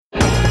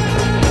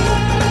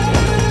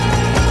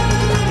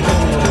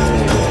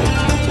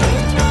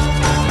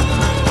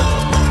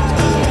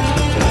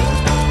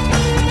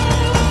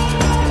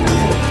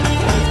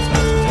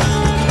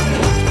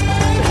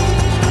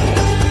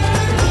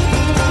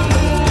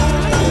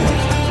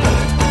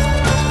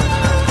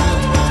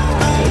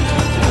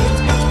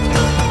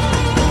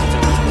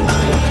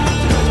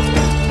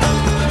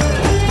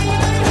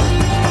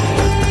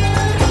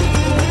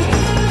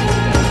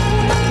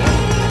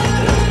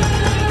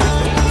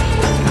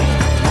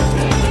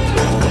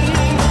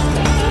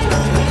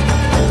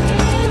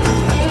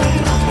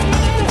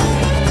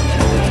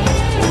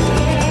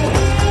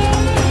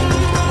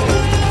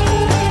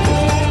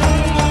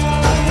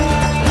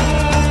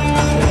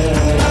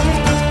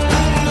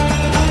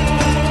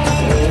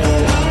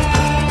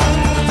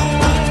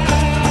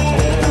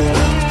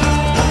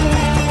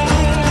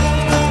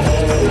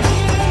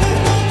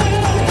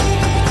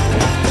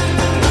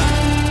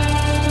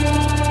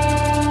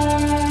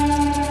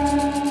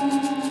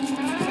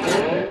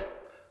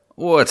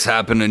What's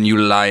happening, you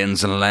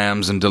lions and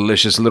lambs and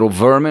delicious little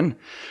vermin?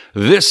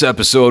 This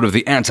episode of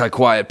the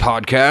Anti-Quiet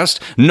Podcast,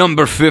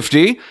 number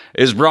 50,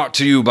 is brought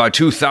to you by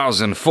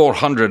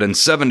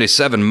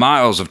 2,477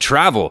 miles of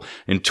travel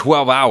in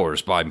 12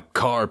 hours by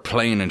car,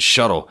 plane, and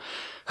shuttle.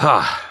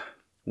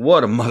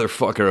 What a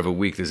motherfucker of a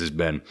week this has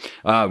been.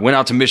 Went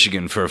out to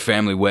Michigan for a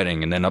family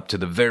wedding and then up to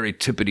the very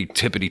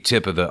tippity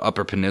tip of the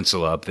Upper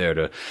Peninsula up there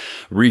to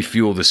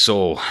refuel the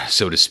soul,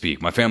 so to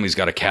speak. My family's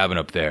got a cabin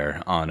up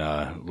there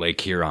on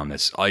Lake Huron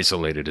that's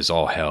isolated as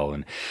all hell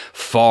and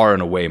far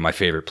and away my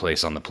favorite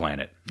place on the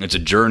planet. It's a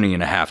journey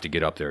and a half to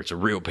get up there. It's a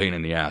real pain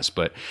in the ass,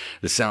 but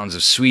the sounds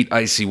of sweet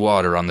icy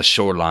water on the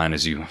shoreline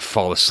as you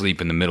fall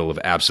asleep in the middle of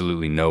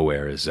absolutely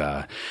nowhere is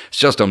it's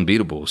just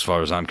unbeatable as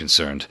far as I'm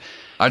concerned.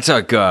 I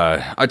talk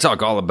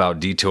all about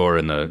Detour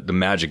and the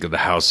magic of the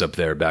house up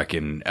there back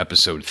in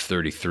episode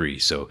 33,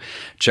 so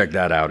check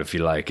that out if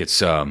you like.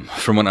 It's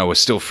from when I was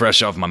still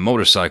fresh off my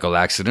motorcycle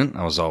accident.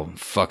 I was all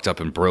fucked up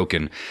and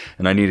broken,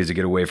 and I needed to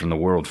get away from the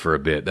world for a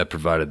bit. That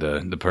provided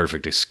the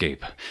perfect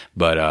escape.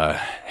 But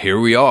here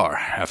we are,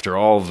 after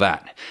all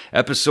that.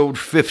 Episode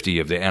 50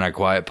 of the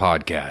Anti-Quiet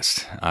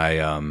Podcast.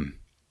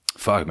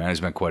 Fuck, man, it's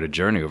been quite a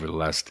journey over the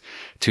last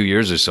 2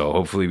 years or so.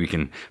 Hopefully we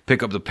can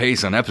pick up the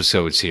pace on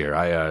episodes here.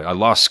 I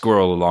lost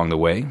Squirrel along the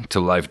way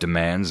to life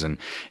demands and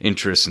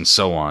interests and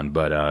so on,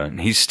 but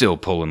he's still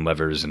pulling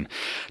levers and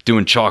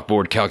doing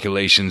chalkboard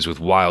calculations with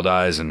wild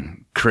eyes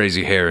and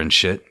crazy hair and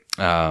shit.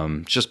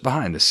 Just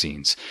behind the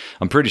scenes.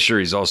 I'm pretty sure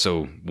he's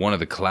also one of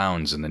the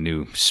clowns in the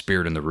new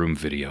Spirit in the Room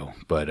video,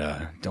 but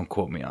don't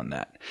quote me on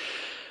that.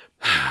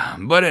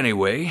 But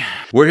anyway,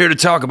 we're here to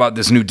talk about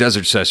this new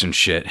Desert Session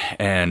shit,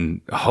 and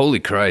holy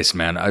Christ,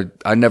 man,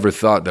 I never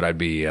thought that I'd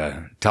be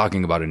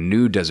talking about a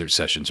new Desert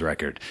Sessions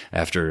record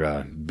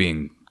after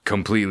being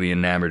completely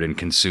enamored and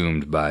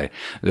consumed by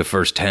the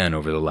first 10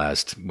 over the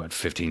last,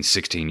 15,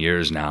 16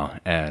 years now,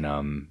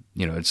 and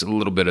it's a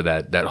little bit of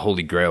that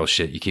holy grail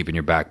shit you keep in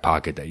your back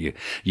pocket that you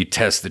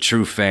test the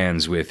true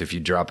fans with if you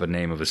drop a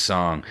name of a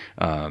song,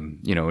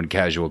 in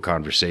casual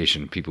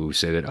conversation. People who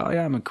say that, oh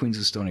yeah, I'm a Queens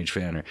of the Stone Age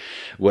fan or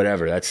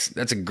whatever.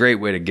 That's a great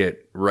way to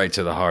get right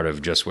to the heart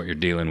of just what you're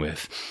dealing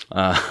with.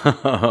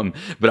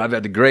 But I've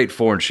had the great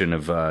fortune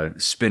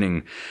of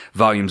spinning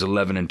volumes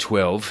 11 and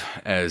 12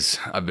 as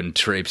I've been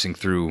traipsing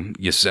through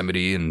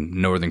Yosemite and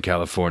Northern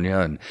California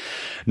and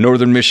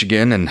Northern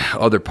Michigan and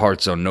other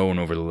parts unknown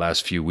over the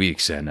last few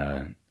weeks, and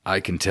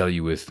I can tell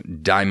you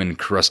with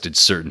diamond-crusted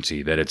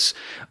certainty that it's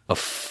a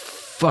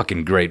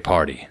fucking great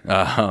party.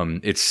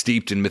 It's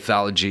steeped in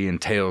mythology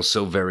and tales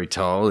so very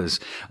tall, as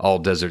all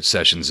Desert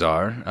Sessions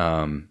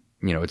are.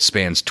 It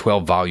spans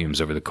 12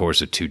 volumes over the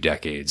course of 2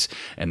 decades,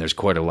 and there's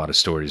quite a lot of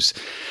stories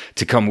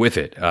to come with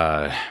it.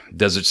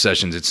 Desert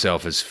Sessions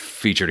itself has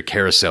featured a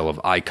carousel of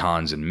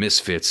icons and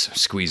misfits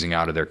squeezing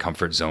out of their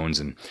comfort zones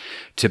and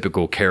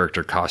typical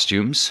character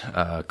costumes,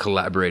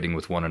 collaborating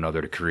with one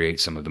another to create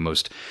some of the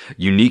most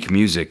unique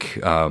music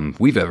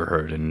we've ever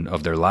heard and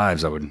of their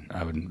lives, I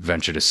would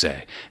venture to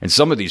say. And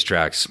some of these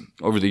tracks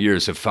over the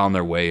years have found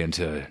their way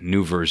into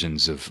new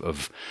versions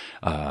of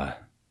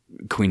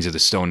Queens of the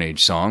Stone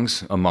Age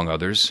songs, among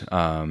others,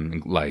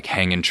 like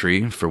Hangin'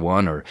 Tree for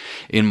one, or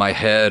In My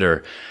Head,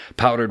 or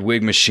Powdered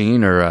Wig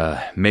Machine,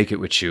 or Make It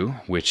With You,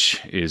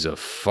 which is a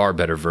far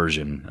better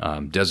version,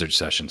 Desert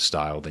Session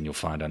style, than you'll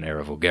find on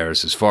Era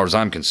Vulgaris as far as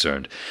I'm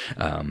concerned.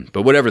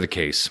 But whatever the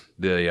case,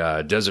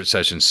 the Desert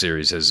Session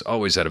series has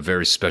always had a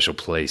very special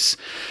place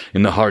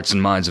in the hearts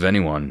and minds of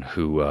anyone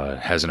who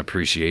has an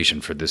appreciation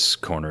for this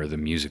corner of the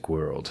music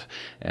world.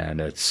 And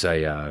it's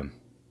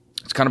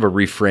kind of a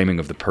reframing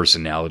of the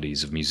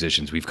personalities of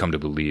musicians we've come to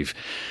believe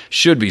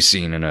should be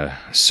seen in a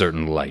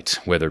certain light,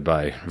 whether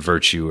by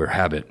virtue or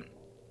habit.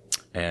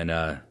 And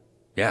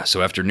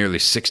so after nearly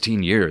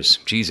 16 years,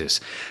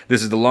 Jesus,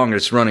 this is the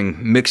longest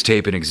running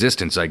mixtape in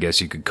existence, I guess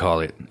you could call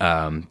it.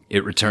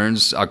 It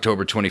returns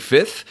October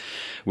 25th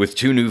with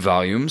 2 new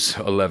volumes,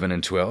 11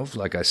 and 12,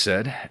 like I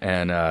said.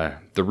 And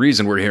the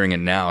reason we're hearing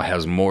it now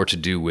has more to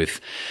do with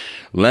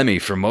Lemmy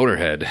from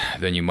Motorhead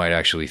than you might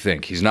actually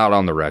think. He's not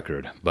on the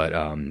record, but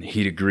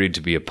he'd agreed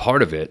to be a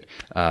part of it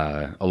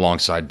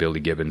alongside Billy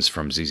Gibbons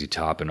from ZZ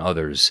Top and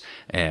others,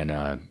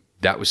 and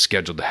that was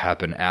scheduled to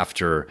happen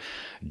after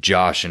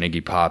Josh and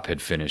Iggy Pop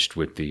had finished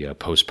with the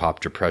Post-Pop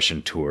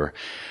Depression tour,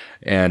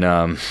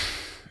 and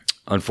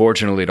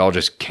unfortunately it all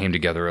just came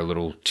together a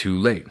little too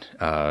late.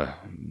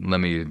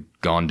 Lemmy had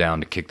gone down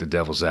to kick the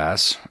devil's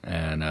ass,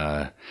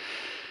 and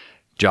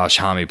Josh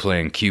Homme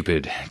playing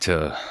Cupid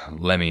to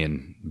Lemmy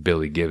and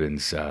Billy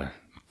Gibbons.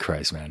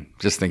 Christ, man.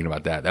 Just thinking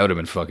about that. That would have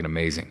been fucking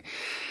amazing.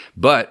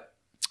 But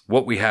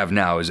what we have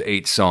now is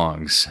 8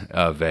 songs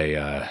of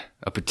a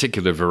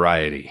particular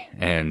variety.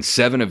 And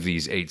 7 of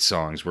these 8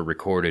 songs were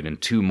recorded in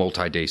 2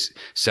 multi-day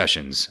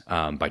sessions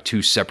by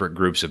 2 separate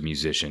groups of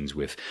musicians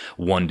with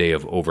 1 day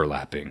of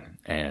overlapping.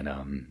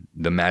 And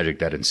the magic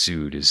that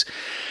ensued is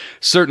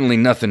certainly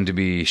nothing to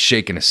be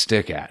shaken a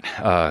stick at.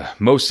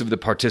 Most of the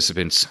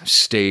participants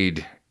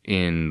stayed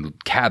in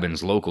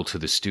cabins local to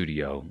the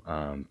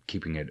studio,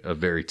 keeping it a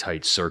very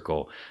tight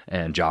circle.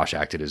 And Josh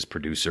acted as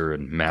producer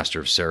and master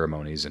of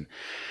ceremonies and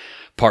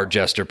part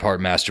jester, part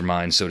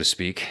mastermind, so to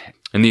speak.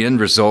 And the end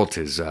result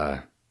is,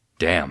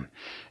 damn,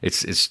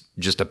 it's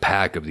just a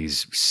pack of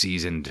these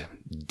seasoned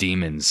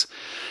demons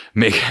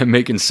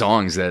making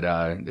songs that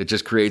it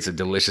just creates a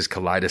delicious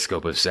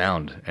kaleidoscope of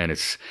sound. And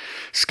it's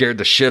scared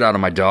the shit out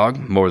of my dog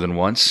more than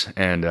once,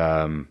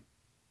 and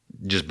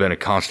just been a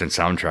constant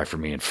soundtrack for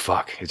me. And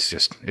fuck,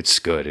 it's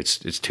good.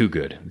 It's too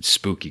good. It's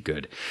spooky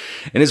good.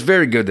 And it's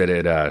very good that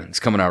it's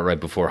coming out right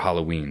before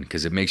Halloween,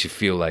 because it makes you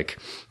feel like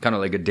kind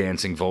of like a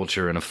dancing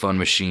vulture in a fun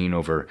machine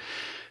over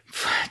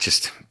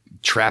just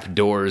trap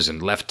doors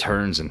and left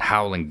turns and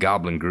howling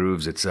goblin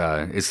grooves. It's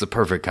the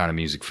perfect kind of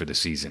music for the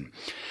season.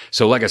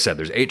 So like I said,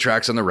 there's 8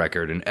 tracks on the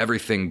record, and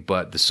everything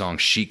but the song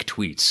Chic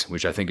Tweets,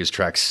 which I think is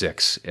track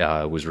 6,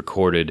 was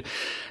recorded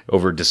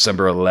over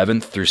December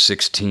 11th through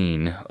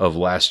 16 of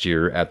last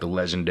year at the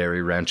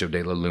legendary Rancho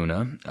de la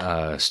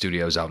Luna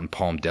studios out in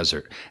Palm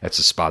Desert. That's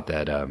a spot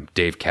that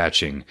Dave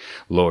Catching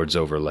lords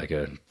over like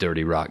a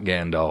dirty rock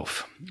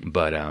Gandalf.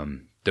 But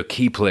the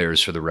key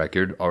players for the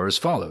record are as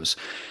follows.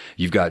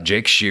 You've got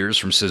Jake Shears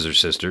from Scissor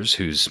Sisters,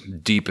 who's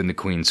deep in the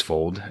Queen's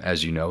fold.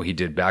 As you know, he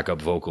did backup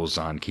vocals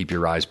on Keep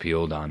Your Eyes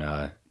Peeled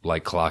on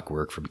Like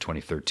Clockwork from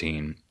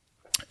 2013.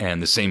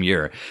 And the same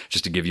year,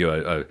 just to give you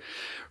a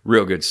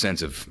real good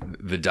sense of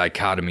the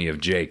dichotomy of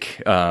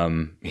Jake,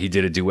 he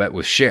did a duet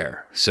with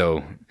Cher.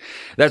 So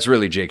that's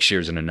really Jake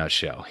Shears in a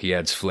nutshell. He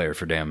adds flair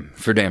for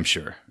damn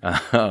sure.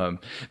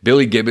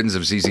 Billy Gibbons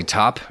of ZZ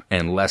Top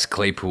and Les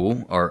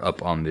Claypool are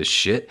up on this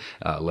shit.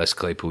 Les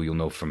Claypool you'll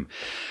know from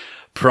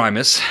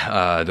Primus,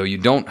 though you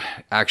don't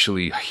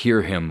actually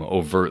hear him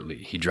overtly.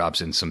 He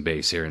drops in some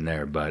bass here and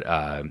there, but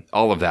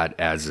all of that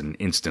adds an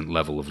instant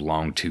level of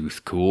long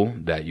tooth cool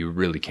that you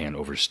really can't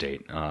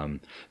overstate.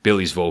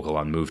 Billy's vocal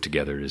on Move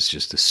Together is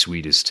just the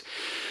sweetest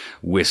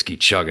whiskey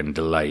chugging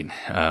delight.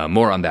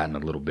 More on that in a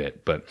little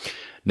bit, but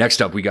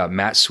next up, we got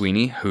Matt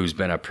Sweeney, who's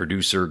been a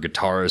producer,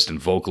 guitarist, and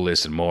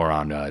vocalist and more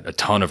on a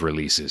ton of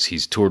releases.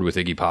 He's toured with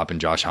Iggy Pop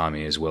and Josh Homme,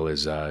 as well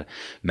as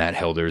Matt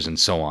Helders and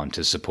so on,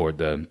 to support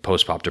the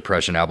Post-Pop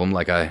Depression album,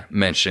 like I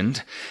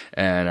mentioned.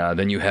 And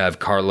then you have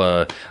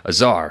Carla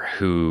Azar,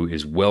 who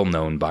is well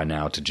known by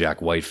now to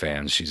Jack White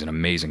fans. She's an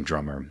amazing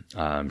drummer.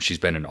 She's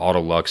been in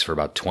Autolux for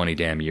about 20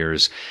 damn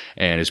years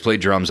and has played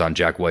drums on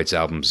Jack White's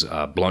albums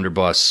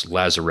Blunderbuss,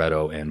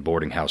 Lazaretto, and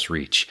Boarding House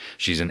Reach.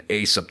 She's an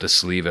ace up the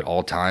sleeve at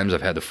all times.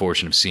 I've had the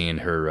fortune of seeing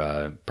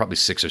her probably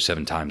 6 or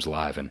 7 times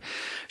live, and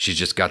she's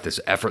just got this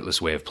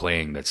effortless way of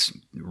playing that's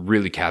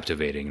really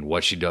captivating. And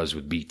what she does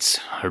with beats,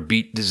 her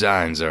beat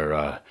designs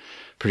are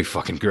pretty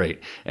fucking great.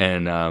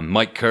 And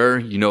Mike Kerr,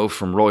 you know,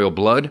 from Royal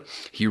Blood,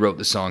 he wrote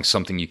the song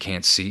Something You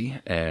Can't See,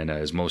 and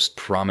is most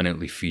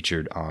prominently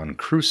featured on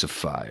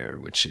Crucifier,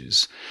 which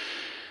is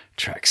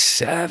track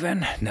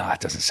 7. No, that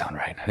doesn't sound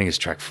right. I think it's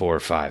track 4 or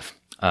 5.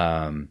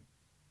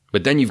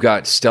 But then you've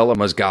got Stella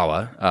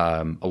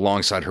Mozgawa,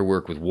 alongside her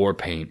work with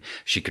Warpaint.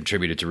 She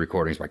contributed to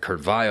recordings by Kurt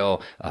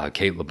Vile,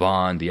 Kate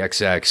LeBon, The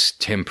XX,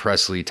 Tim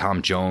Presley,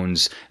 Tom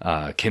Jones,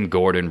 Kim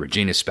Gordon,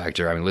 Regina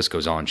Spektor. I mean, the list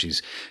goes on.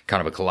 She's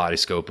kind of a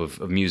kaleidoscope of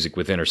music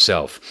within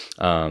herself.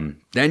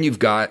 Then you've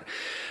got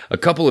a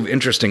couple of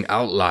interesting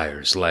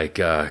outliers, like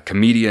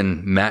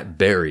comedian Matt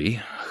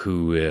Berry,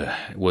 who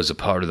was a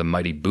part of the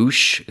Mighty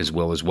Boosh, as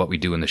well as What We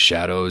Do in the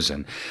Shadows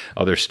and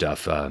other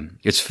stuff.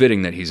 It's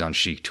fitting that he's on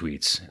Chic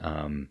Tweets,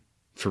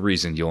 for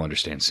reason you'll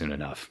understand soon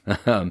enough.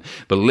 But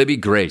Libby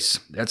Grace,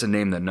 that's a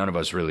name that none of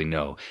us really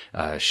know.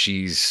 Because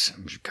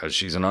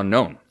she's an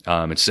unknown.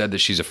 It's said that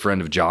she's a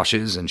friend of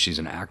Josh's and she's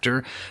an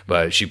actor,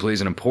 but she plays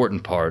an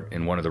important part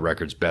in one of the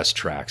record's best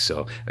tracks.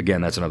 So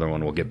again, that's another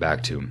one we'll get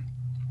back to.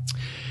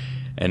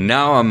 And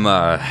now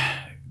I'm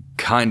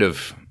kind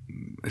of...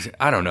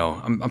 I don't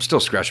know. I'm still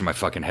scratching my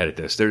fucking head at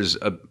this. There's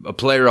a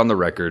player on the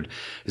record.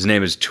 His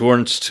name is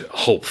Turnst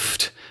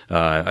Holft.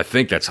 I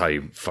think that's how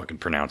you fucking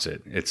pronounce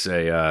it. It's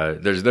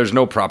there's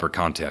no proper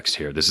context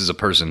here. This is a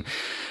person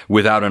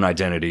without an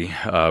identity,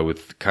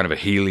 with kind of a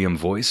helium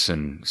voice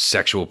and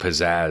sexual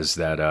pizzazz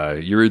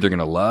that you're either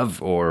gonna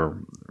love or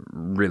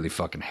really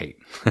fucking hate.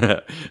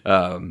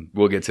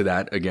 We'll get to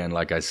that again.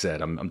 Like I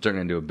said, I'm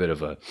turning into a bit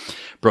of a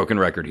broken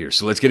record here.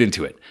 So let's get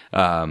into it.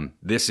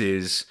 This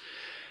is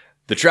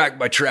the track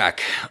by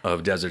track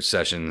of Desert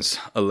Sessions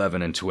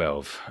 11 and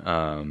 12.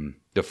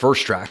 The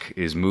first track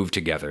is Move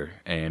Together,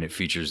 and it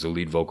features the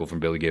lead vocal from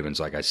Billy Gibbons,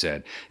 like I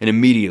said. And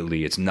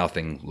immediately, it's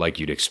nothing like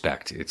you'd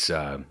expect. It's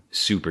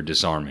super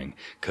disarming,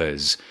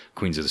 because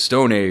Queens of the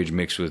Stone Age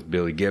mixed with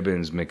Billy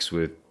Gibbons, mixed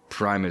with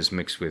Primus,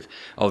 mixed with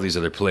all these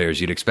other players,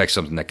 you'd expect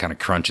something that kind of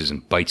crunches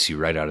and bites you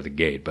right out of the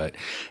gate. But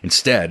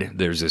instead,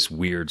 there's this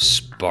weird,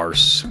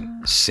 sparse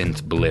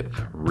synth blip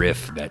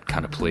riff that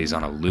kind of plays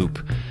on a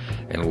loop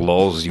and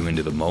lulls you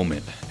into the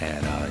moment.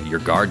 And your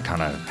guard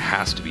kind of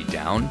has to be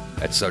down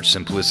at such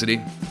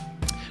simplicity.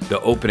 The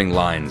opening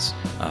lines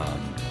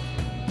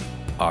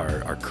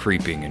are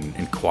creeping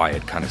and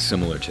quiet, kind of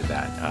similar to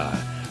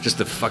that. Just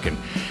the fucking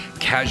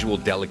casual,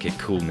 delicate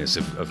coolness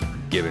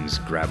of Gibbons'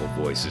 gravel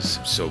voice is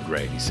so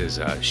great. He says,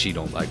 she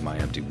don't like my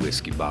empty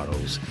whiskey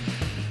bottles,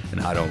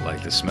 and I don't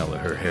like the smell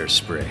of her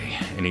hairspray.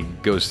 And he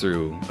goes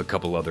through a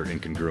couple other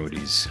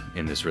incongruities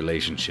in this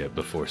relationship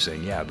before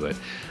saying, yeah, but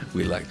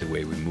we like the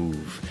way we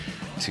move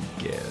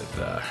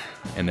together.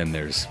 And then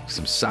there's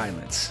some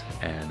silence.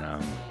 And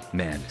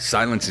man,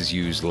 silence is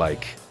used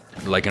like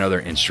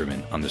another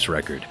instrument on this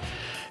record.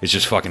 It's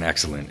just fucking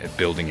excellent at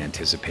building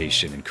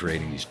anticipation and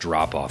creating these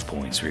drop-off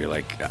points where you're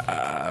like,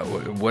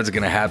 what's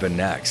going to happen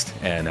next?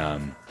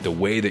 And the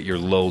way that you're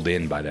lulled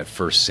in by that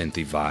first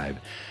synthy vibe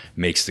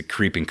makes the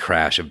creeping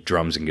crash of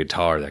drums and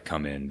guitar that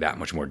come in that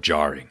much more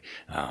jarring,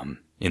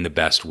 in the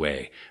best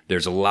way.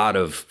 There's a lot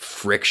of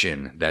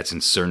friction that's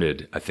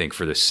inserted, I think,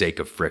 for the sake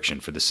of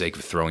friction, for the sake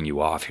of throwing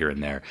you off here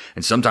and there.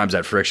 And sometimes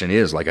that friction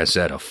is, like I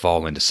said, a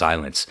fall into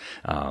silence.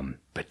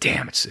 But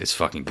damn, it's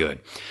fucking good.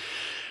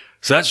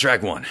 So that's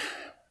track 1.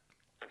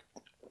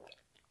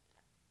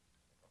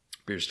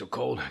 Beer's still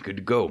cold. Good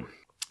to go.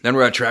 Then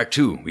we're at track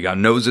 2. We got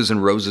Noses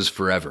and Roses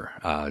Forever.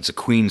 It's a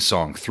Queen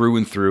song through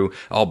and through,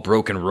 all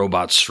broken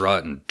robot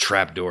strut and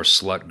trapdoor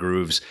slut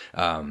grooves.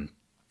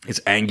 It's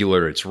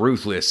angular, it's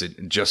ruthless,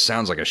 it just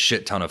sounds like a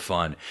shit ton of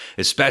fun,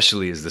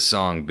 especially as the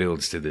song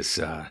builds to this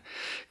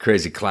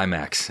crazy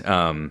climax.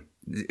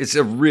 It's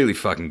a really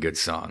fucking good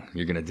song.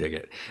 You're gonna dig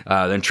it.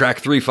 Then track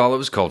 3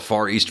 follows, called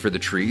Far East for the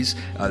Trees.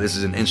 This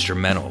is an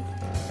instrumental.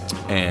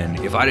 And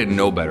if I didn't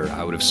know better,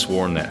 I would have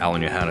sworn that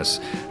Alan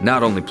Johannes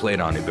not only played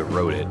on it, but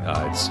wrote it.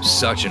 It's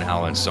such an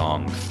Alan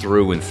song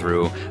through and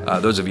through.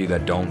 Those of you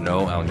that don't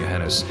know, Alan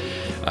Johannes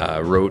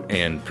wrote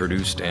and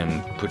produced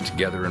and put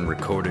together and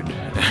recorded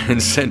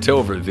and sent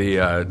over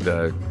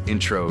the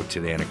intro to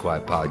the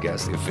Aniquiet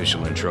podcast, the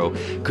official intro.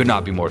 Could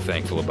not be more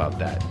thankful about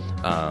that.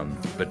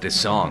 But this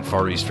song,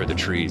 Far East for the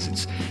Trees,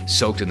 it's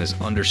soaked in this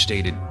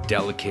understated,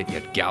 delicate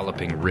yet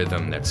galloping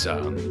rhythm that's,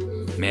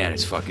 man,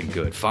 it's fucking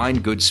good.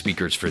 Find good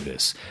speakers for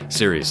this,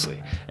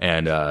 seriously.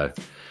 And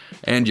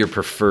your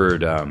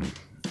preferred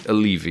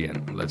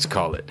Alleviant, let's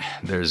call it.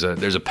 There's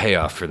a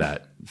payoff for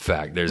that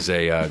fact. There's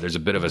a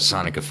bit of a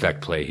sonic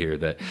effect play here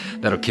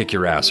that'll kick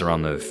your ass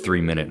around the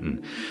 3-minute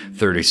and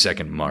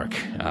 30-second mark.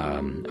 I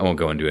won't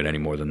go into it any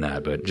more than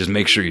that, but just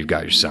make sure you've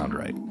got your sound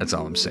right. That's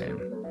all I'm saying.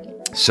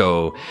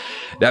 So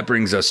that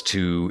brings us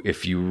to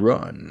If You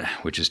Run,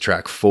 which is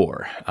track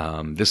 4.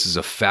 This is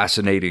a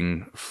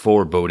fascinating,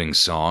 foreboding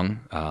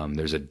song.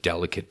 There's a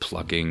delicate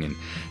plucking and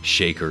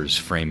shakers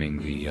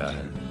framing the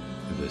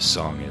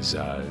song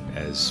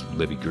as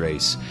Libby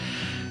Grace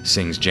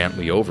sings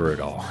gently over it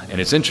all. And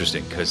it's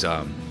interesting because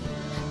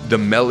the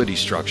melody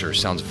structure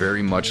sounds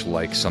very much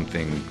like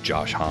something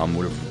Josh Homme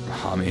would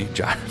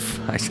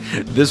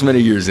have... This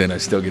many years in, I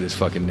still get his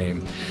fucking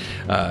name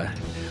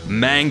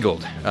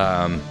mangled.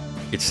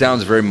 It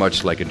sounds very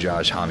much like a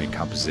Josh Homme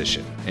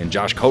composition. And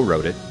Josh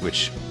co-wrote it,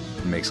 which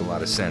makes a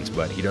lot of sense,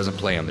 but he doesn't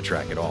play on the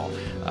track at all.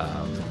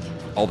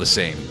 All the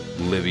same,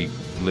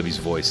 Libby's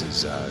voice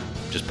is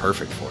just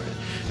perfect for it.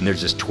 And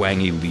there's this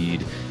twangy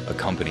lead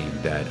accompanying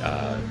that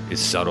is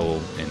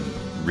subtle and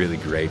really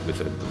great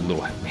with a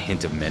little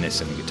hint of menace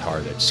in the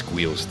guitar that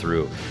squeals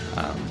through.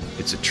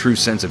 It's a true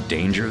sense of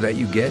danger that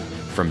you get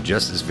from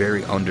just this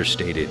very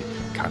understated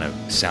kind of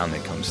sound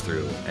that comes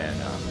through. And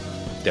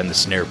then the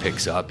snare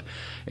picks up,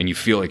 and you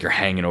feel like you're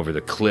hanging over the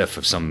cliff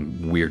of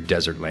some weird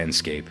desert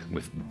landscape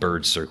with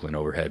birds circling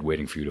overhead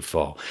waiting for you to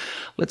fall.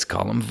 Let's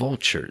call them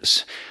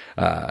vultures.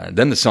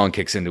 Then the song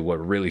kicks into what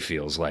really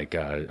feels like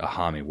a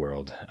Homme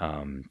world,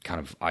 kind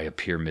of I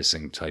Appear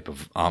Missing type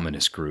of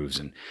ominous grooves,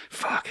 and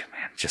fuck,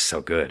 man, just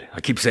so good. I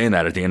keep saying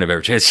that at the end of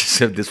every chance.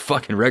 This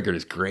fucking record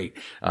is great.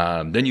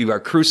 Then you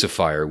got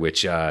Crucifier,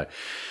 which...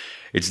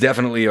 it's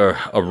definitely a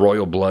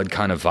Royal Blood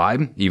kind of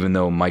vibe, even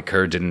though Mike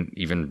Kerr didn't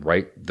even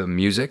write the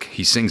music.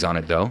 He sings on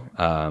it, though.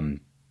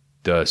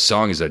 The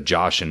song is a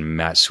Josh and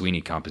Matt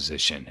Sweeney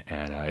composition,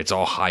 and it's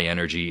all high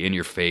energy, in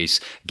your face,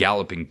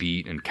 galloping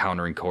beat and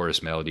countering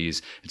chorus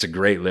melodies. It's a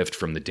great lift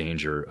from the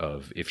danger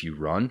of If You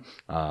Run.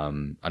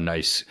 A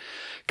nice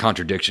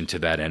contradiction to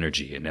that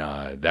energy.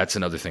 And that's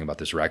another thing about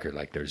this record.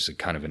 Like, there's a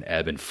kind of an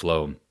ebb and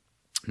flow.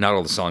 Not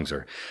all the songs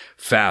are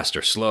fast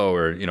or slow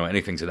or,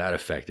 anything to that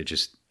effect. It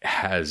just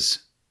has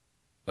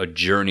a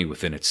journey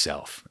within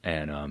itself.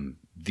 And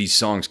these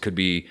songs could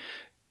be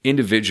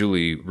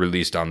individually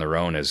released on their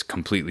own as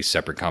completely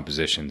separate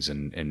compositions,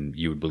 and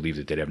you would believe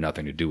that they'd have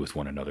nothing to do with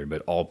one another,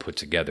 but all put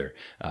together,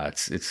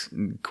 it's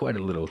quite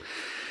a little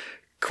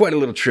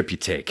trip you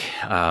take.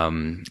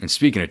 And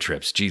speaking of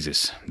trips,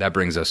 Jesus, that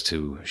brings us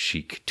to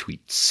Chic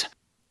Tweets.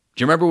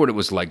 Do you remember what it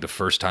was like the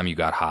first time you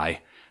got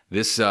high?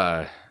 This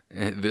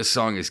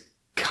song is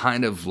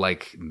kind of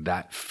like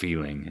that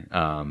feeling,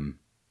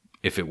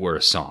 if it were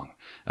a song.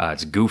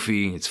 It's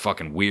goofy. It's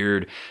fucking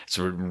weird. It's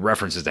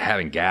references to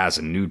having gas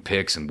and nude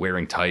pics and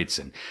wearing tights.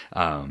 And,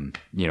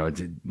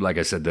 like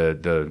I said,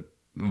 the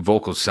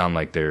vocals sound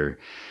like they're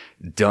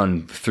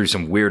done through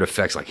some weird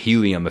effects, like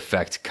helium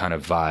effect kind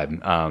of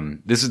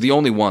vibe. This is the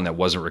only one that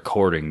wasn't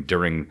recorded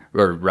during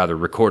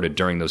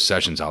those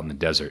sessions out in the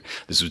desert.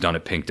 This was done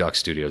at Pink Duck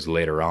Studios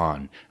later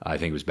on. I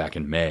think it was back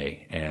in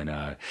May.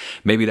 And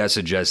maybe that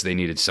suggests they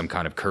needed some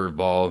kind of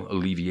curveball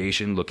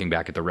alleviation looking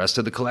back at the rest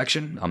of the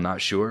collection. I'm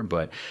not sure,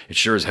 but it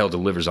sure as hell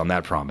delivers on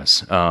that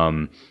promise.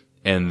 And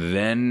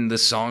then the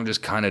song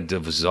just kind of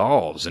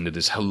dissolves into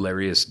this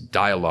hilarious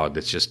dialogue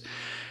that's just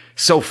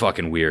so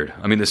fucking weird.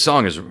 I mean, the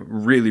song is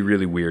really,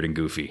 really weird and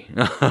goofy.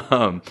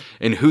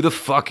 And who the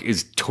fuck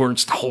is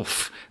Torrance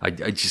Hoff? I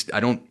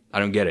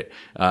don't get it.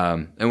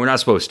 And we're not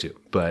supposed to,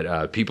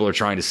 but people are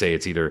trying to say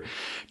it's either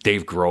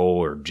Dave Grohl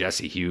or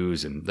Jesse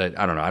Hughes, and that,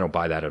 I don't know. I don't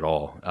buy that at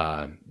all.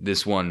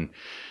 This one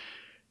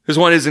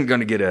isn't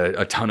going to get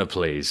a ton of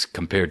plays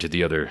compared to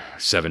the other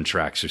 7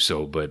 tracks or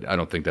so, but I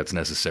don't think that's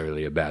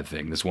necessarily a bad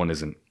thing. This one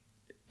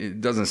it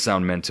doesn't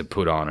sound meant to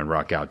put on and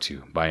rock out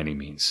to by any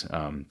means.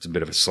 It's a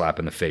bit of a slap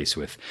in the face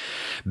with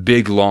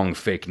big, long,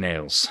 fake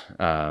nails.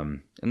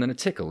 And then a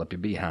tickle up your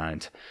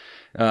behind.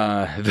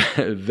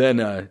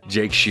 Then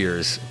Jake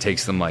Shears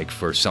takes the mic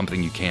for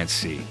Something You Can't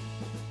See.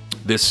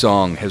 This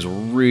song has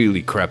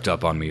really crept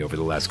up on me over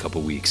the last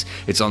couple weeks.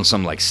 It's on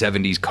some like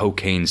 70s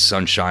cocaine,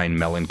 sunshine,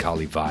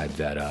 melancholy vibe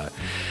that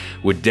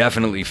would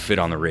definitely fit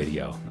on the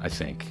radio, I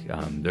think.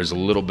 There's a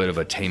little bit of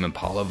a Tame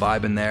Impala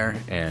vibe in there,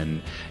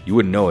 and you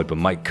wouldn't know it, but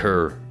Mike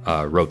Kerr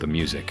wrote the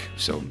music,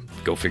 so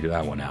go figure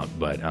that one out.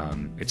 But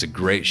it's a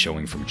great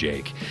showing from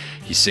Jake.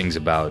 He sings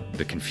about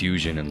the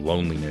confusion and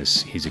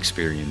loneliness he's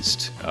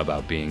experienced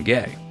about being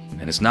gay.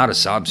 And it's not a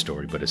sob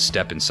story, but a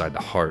step inside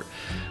the heart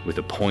with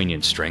a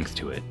poignant strength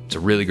to it. It's a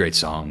really great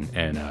song,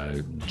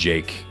 and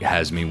Jake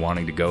has me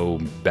wanting to go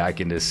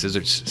back into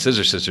Scissor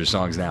Sisters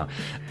songs now.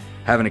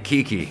 Having a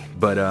kiki,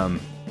 but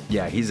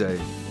yeah, he's a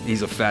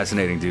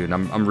fascinating dude, and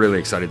I'm really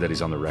excited that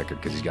he's on the record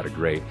because he's got a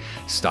great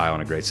style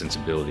and a great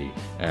sensibility,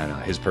 and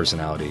his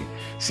personality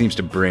seems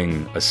to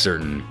bring a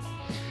certain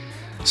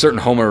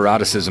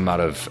homoeroticism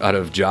out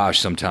of Josh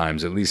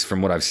sometimes, at least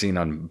from what I've seen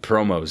on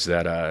promos,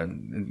 that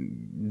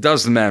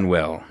does the man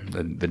well,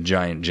 the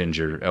giant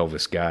ginger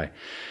Elvis guy.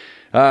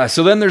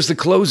 So then there's the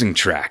closing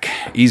track,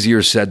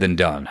 Easier Said Than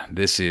Done.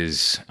 This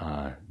is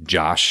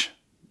Josh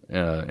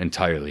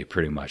entirely,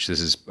 pretty much. This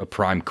is a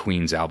Prime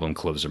Queens album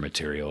closer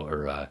material,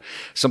 or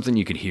something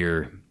you could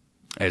hear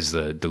as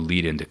the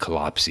lead into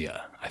Collapsia,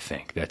 I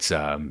think. That's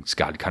it's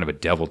got kind of a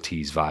Devil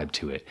Tease vibe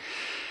to it.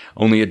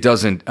 Only it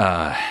doesn't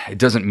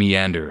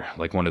meander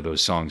like one of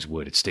those songs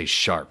would. It stays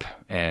sharp,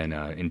 and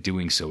in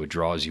doing so, it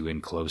draws you in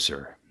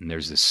closer. And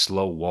there's this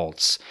slow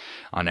waltz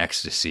on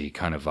ecstasy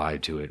kind of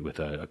vibe to it, with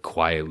a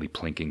quietly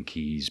plinking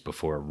keys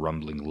before a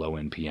rumbling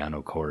low-end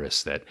piano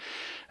chorus that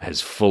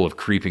has full of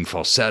creeping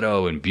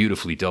falsetto and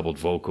beautifully doubled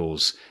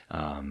vocals.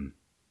 And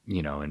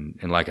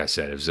like I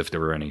said, as if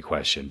there were any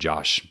question,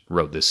 Josh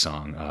wrote this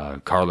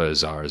song. Carla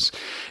Azars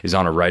is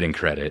on a writing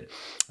credit.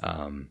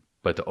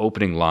 But the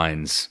opening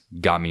lines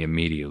got me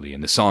immediately,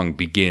 and the song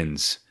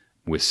begins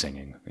with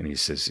singing. And he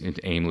says,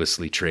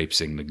 aimlessly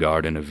traipsing the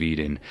Garden of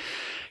Eden,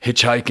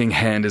 hitchhiking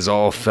hand is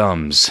all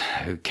thumbs,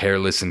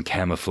 careless in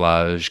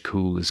camouflage,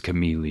 cool as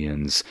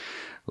chameleons,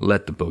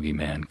 let the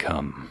boogeyman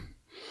come.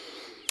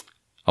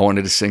 I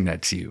wanted to sing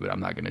that to you, but I'm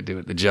not going to do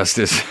it the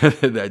justice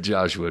that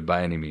Josh would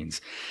by any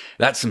means.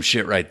 That's some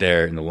shit right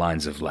there in the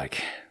lines of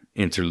like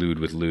interlude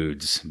with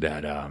ludes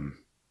that,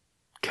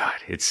 God,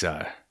 it's,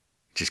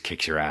 just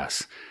kicks your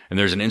ass. And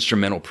there's an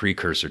instrumental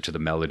precursor to the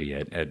melody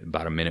at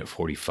about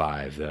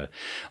 1:45, the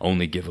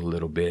only give a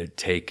little bit,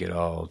 take it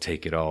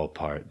all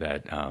part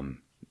that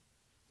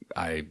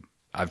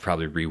I've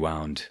probably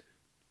rewound,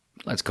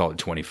 let's call it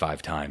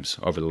 25 times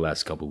over the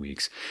last couple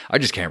weeks. I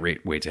just can't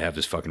wait to have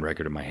this fucking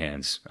record in my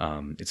hands.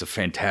 It's a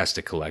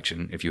fantastic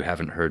collection. If you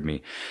haven't heard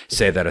me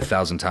say that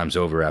 1,000 times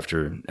over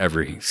after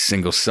every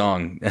single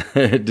song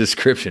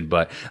description,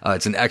 but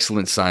it's an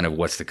excellent sign of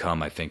what's to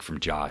come, I think,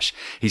 from Josh.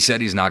 He said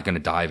he's not going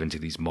to dive into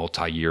these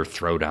multi-year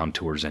throwdown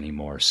tours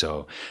anymore,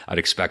 so I'd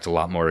expect a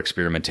lot more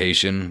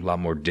experimentation, a lot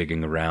more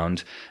digging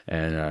around,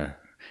 and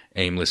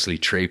aimlessly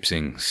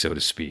traipsing, so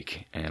to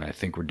speak. And I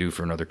think we're due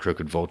for another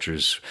Crooked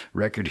Vultures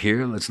record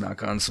here. Let's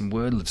knock on some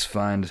wood. Let's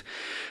find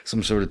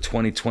some sort of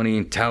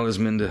 2020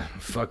 talisman to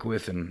fuck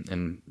with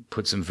and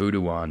put some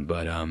voodoo on.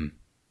 But,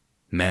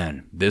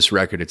 man, this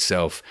record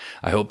itself,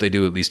 I hope they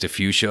do at least a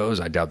few shows.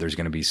 I doubt there's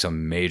going to be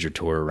some major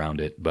tour around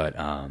it. But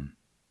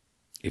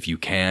if you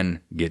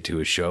can get to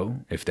a show,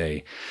 if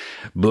they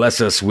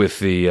bless us with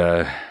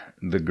the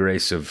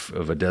grace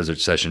of a Desert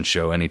Session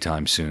show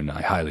anytime soon,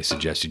 I highly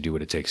suggest you do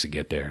what it takes to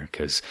get there,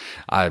 because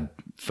I'd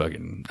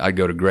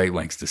go to great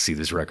lengths to see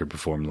this record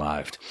performed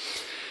live.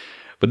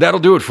 But that'll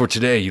do it for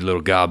today, you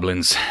little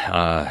goblins.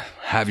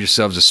 Have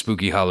yourselves a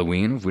spooky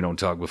Halloween if we don't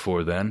talk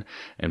before then,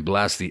 and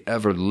blast the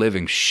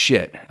ever-living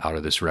shit out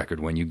of this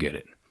record when you get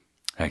it.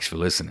 Thanks for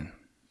listening.